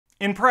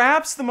In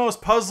perhaps the most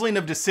puzzling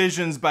of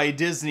decisions by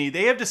Disney,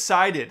 they have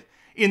decided,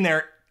 in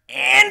their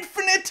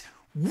infinite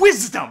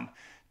wisdom,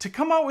 to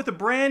come out with a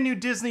brand new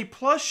Disney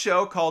Plus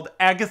show called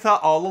Agatha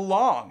All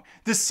Along,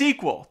 the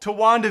sequel to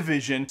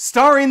WandaVision,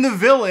 starring the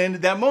villain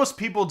that most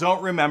people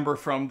don't remember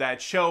from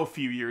that show a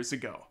few years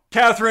ago.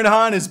 Kathryn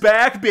Hahn is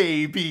back,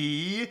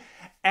 baby,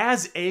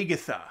 as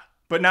Agatha.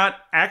 But not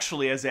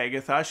actually as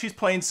Agatha. She's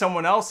playing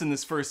someone else in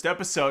this first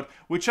episode,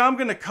 which I'm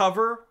going to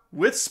cover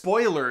with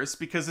spoilers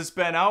because it's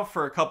been out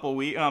for a couple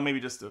weeks,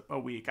 maybe just a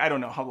week. I don't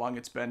know how long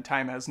it's been.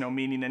 Time has no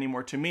meaning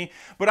anymore to me.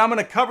 But I'm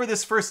going to cover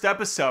this first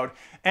episode.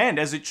 And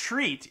as a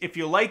treat, if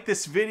you like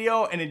this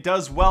video and it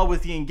does well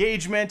with the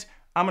engagement,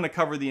 I'm going to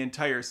cover the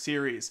entire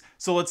series.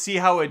 So let's see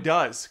how it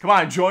does. Come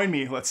on, join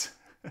me. Let's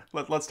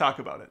talk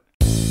about it.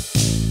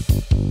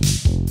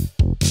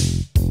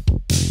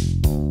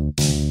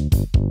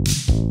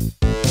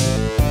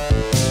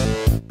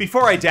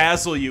 Before I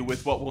dazzle you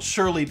with what will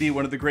surely be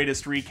one of the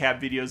greatest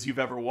recap videos you've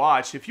ever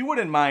watched, if you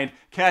wouldn't mind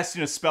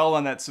casting a spell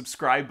on that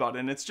subscribe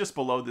button, it's just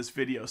below this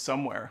video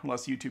somewhere,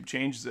 unless YouTube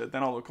changes it,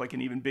 then I'll look like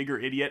an even bigger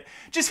idiot.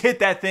 Just hit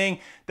that thing,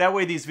 that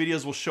way these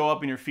videos will show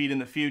up in your feed in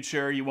the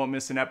future, you won't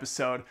miss an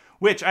episode,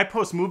 which I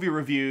post movie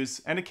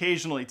reviews and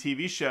occasionally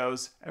TV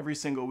shows every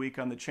single week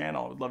on the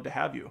channel. I would love to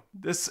have you.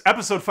 This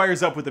episode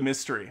fires up with a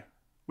mystery.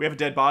 We have a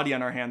dead body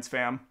on our hands,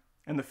 fam.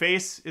 And the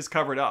face is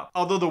covered up.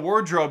 Although the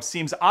wardrobe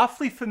seems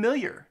awfully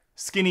familiar.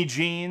 Skinny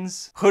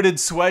jeans, hooded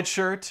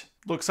sweatshirt,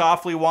 looks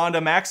awfully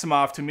Wanda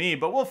Maximoff to me,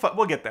 but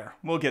we'll get there.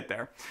 We'll get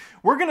there.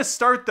 We're gonna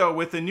start though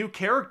with a new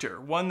character,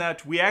 one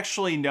that we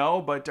actually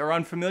know but are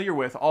unfamiliar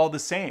with all the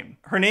same.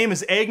 Her name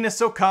is Agnes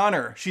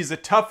O'Connor. She's a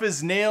tough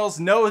as nails,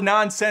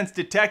 no-nonsense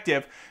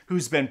detective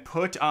who's been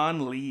put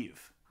on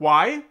leave.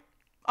 Why?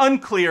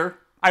 Unclear.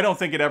 I don't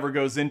think it ever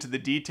goes into the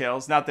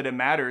details, not that it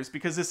matters,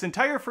 because this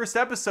entire first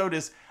episode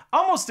is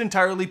almost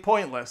entirely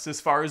pointless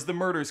as far as the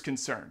murder's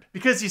concerned.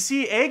 Because you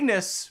see,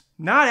 Agnes,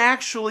 not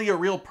actually a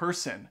real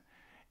person.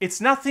 It's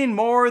nothing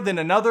more than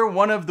another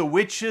one of the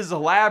witch's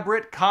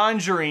elaborate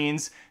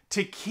conjurings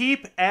to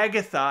keep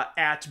Agatha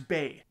at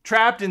bay.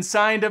 Trapped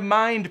inside a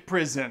mind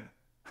prison.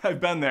 I've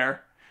been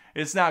there.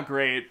 It's not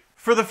great.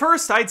 For the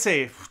first, I'd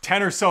say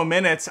 10 or so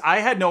minutes, I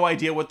had no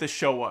idea what this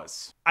show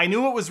was. I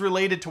knew it was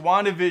related to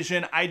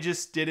WandaVision, I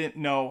just didn't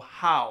know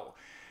how.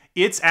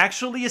 It's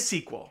actually a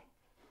sequel.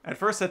 At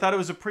first I thought it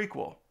was a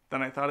prequel,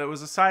 then I thought it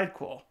was a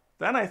sidequel,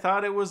 then I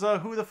thought it was a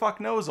who the fuck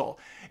knows-all.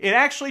 It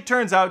actually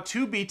turns out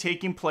to be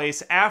taking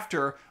place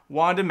after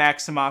Wanda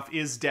Maximoff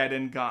is dead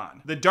and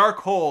gone. The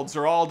Darkholds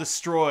are all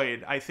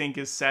destroyed, I think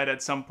is said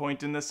at some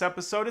point in this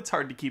episode. It's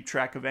hard to keep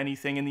track of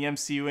anything in the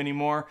MCU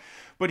anymore.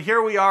 But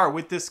here we are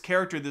with this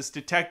character, this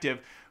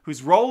detective,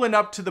 who's rolling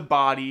up to the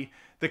body.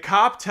 The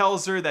cop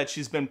tells her that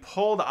she's been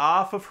pulled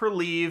off of her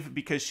leave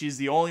because she's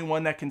the only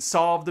one that can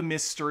solve the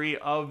mystery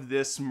of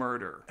this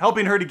murder.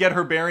 Helping her to get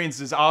her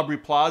bearings is Aubrey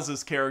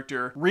Plaza's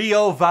character,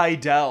 Rio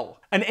Vidal,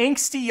 an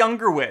angsty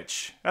younger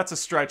witch. That's a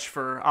stretch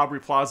for Aubrey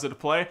Plaza to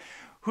play,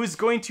 who's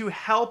going to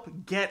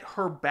help get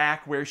her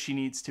back where she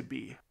needs to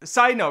be.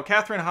 Side note,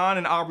 Kathryn Hahn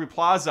and Aubrey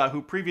Plaza,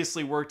 who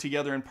previously worked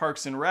together in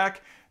Parks and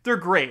Rec, they're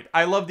great.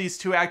 I love these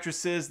two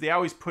actresses. They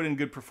always put in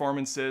good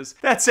performances.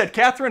 That said,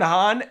 Kathryn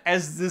Hahn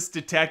as this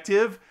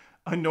detective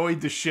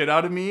annoyed the shit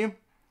out of me.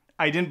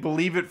 I didn't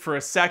believe it for a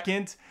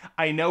second.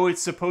 I know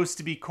it's supposed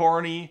to be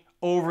corny,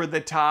 over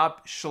the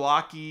top,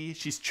 schlocky.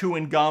 She's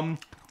chewing gum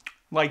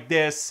like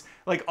this.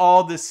 Like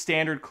all the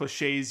standard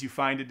cliches you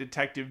find a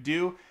detective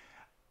do.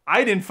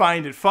 I didn't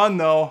find it fun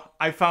though.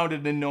 I found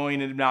it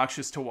annoying and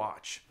obnoxious to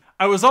watch.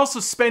 I was also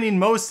spending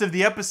most of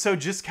the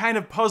episode just kind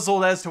of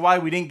puzzled as to why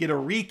we didn't get a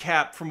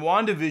recap from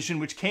WandaVision,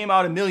 which came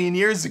out a million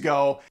years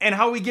ago, and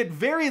how we get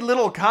very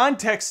little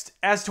context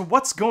as to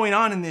what's going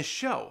on in this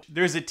show.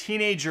 There's a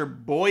teenager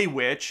boy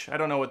witch. I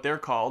don't know what they're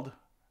called.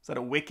 Is that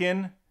a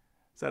Wiccan?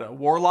 Is that a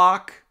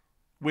warlock?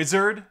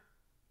 Wizard?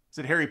 Is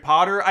it Harry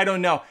Potter? I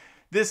don't know.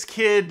 This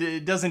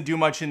kid doesn't do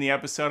much in the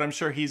episode. I'm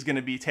sure he's going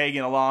to be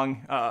tagging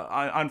along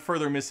on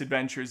further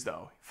misadventures,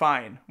 though.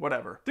 Fine,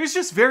 whatever. There's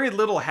just very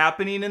little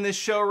happening in this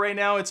show right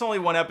now. It's only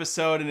one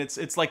episode, and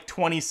it's like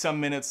 20-some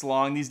minutes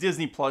long. These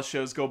Disney Plus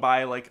shows go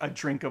by like a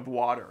drink of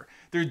water.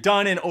 They're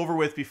done and over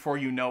with before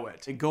you know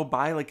it. They go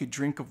by like a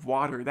drink of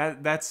water.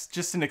 That's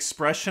just an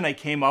expression I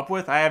came up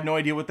with. I have no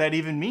idea what that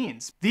even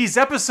means. These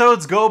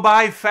episodes go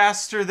by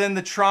faster than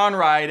the Tron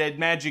ride at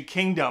Magic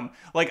Kingdom.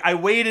 Like, I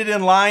waited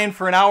in line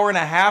for an hour and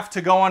a half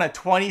to go on a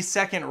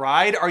 20-second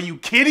ride. Are you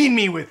kidding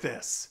me with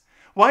this?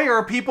 Why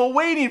are people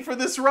waiting for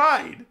this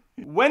ride?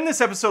 When this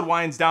episode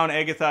winds down,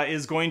 Agatha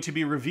is going to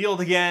be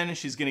revealed again.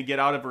 She's going to get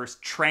out of her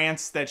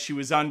trance that she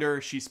was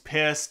under. She's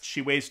pissed.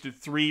 She wasted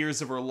 3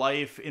 years of her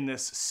life in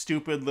this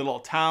stupid little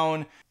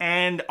town.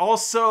 And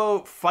also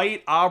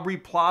fight Aubrey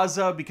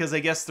Plaza because I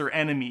guess they're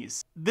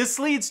enemies. This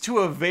leads to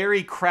a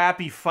very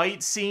crappy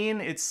fight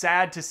scene. It's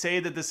sad to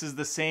say that this is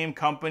the same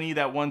company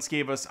that once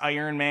gave us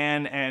Iron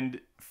Man and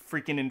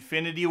freaking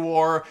Infinity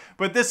War,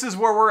 but this is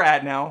where we're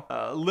at now.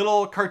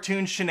 Little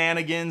cartoon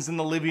shenanigans in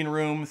the living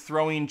room,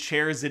 throwing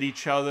chairs at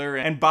each other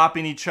and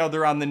bopping each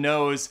other on the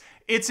nose.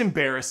 It's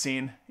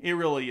embarrassing. It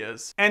really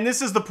is. And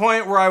this is the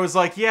point where I was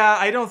like, yeah,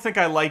 I don't think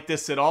I like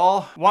this at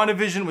all.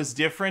 WandaVision was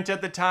different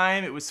at the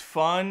time. It was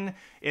fun.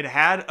 It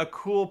had a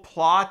cool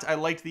plot. I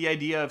liked the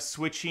idea of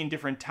switching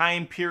different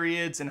time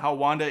periods and how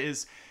Wanda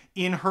is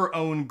in her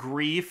own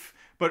grief,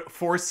 but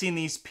forcing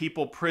these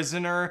people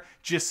prisoner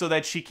just so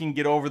that she can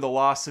get over the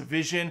loss of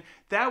Vision.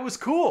 That was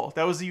cool.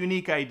 That was a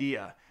unique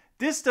idea.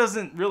 This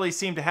doesn't really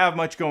seem to have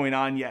much going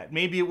on yet.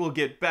 Maybe it will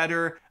get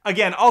better.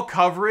 Again, I'll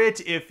cover it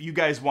if you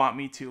guys want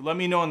me to. Let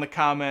me know in the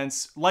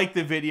comments, like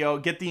the video,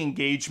 get the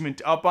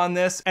engagement up on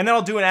this, and then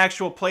I'll do an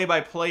actual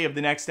play-by-play of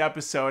the next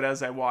episode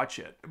as I watch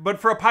it. But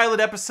for a pilot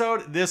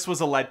episode, this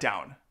was a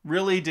letdown.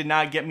 Really did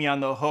not get me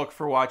on the hook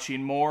for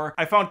watching more.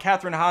 I found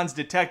Catherine Hahn's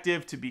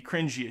detective to be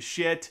cringy as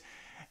shit,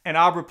 and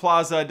Aubrey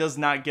Plaza does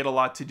not get a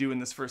lot to do in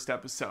this first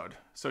episode,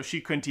 so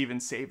she couldn't even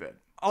save it.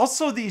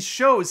 Also, these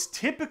shows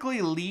typically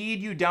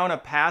lead you down a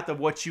path of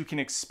what you can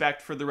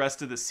expect for the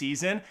rest of the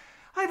season.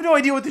 I have no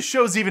idea what the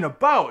show's even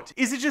about.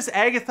 Is it just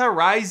Agatha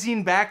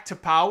rising back to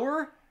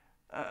power?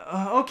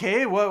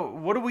 Okay, well,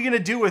 what are we gonna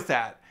do with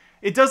that?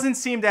 It doesn't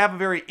seem to have a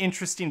very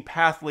interesting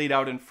path laid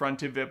out in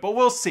front of it, but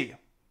we'll see.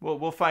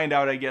 We'll find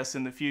out, I guess,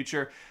 in the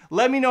future.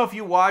 Let me know if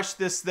you watched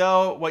this,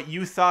 though, what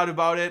you thought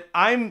about it.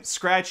 I'm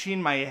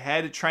scratching my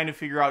head trying to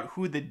figure out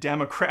who the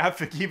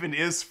demographic even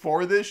is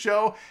for this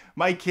show.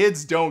 My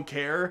kids don't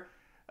care.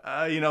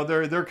 You know,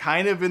 they're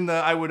kind of in the,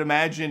 I would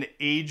imagine,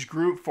 age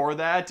group for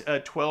that.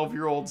 A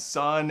 12-year-old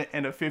son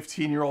and a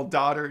 15-year-old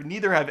daughter.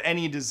 Neither have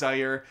any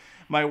desire.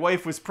 My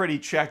wife was pretty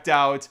checked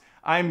out.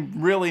 I'm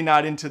really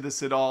not into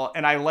this at all,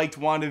 and I liked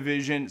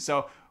WandaVision,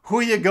 so who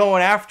are you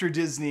going after,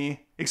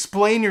 Disney?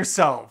 Explain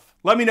yourself.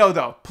 Let me know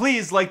though.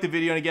 Please like the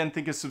video, and again,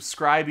 think of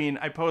subscribing.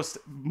 I post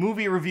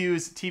movie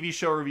reviews, TV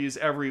show reviews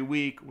every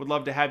week. Would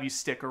love to have you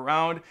stick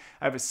around.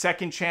 I have a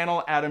second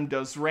channel, Adam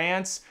Does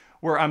Rants,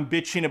 where I'm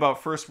bitching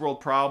about first world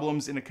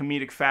problems in a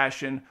comedic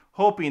fashion,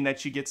 hoping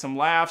that you get some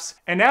laughs.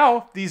 And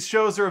now these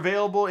shows are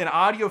available in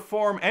audio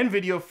form and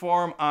video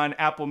form on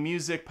Apple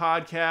Music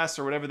podcasts,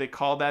 or whatever they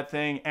call that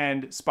thing,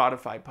 and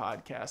Spotify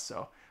podcasts.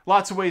 So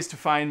lots of ways to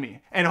find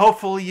me, and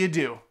hopefully you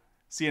do.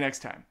 See you next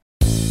time.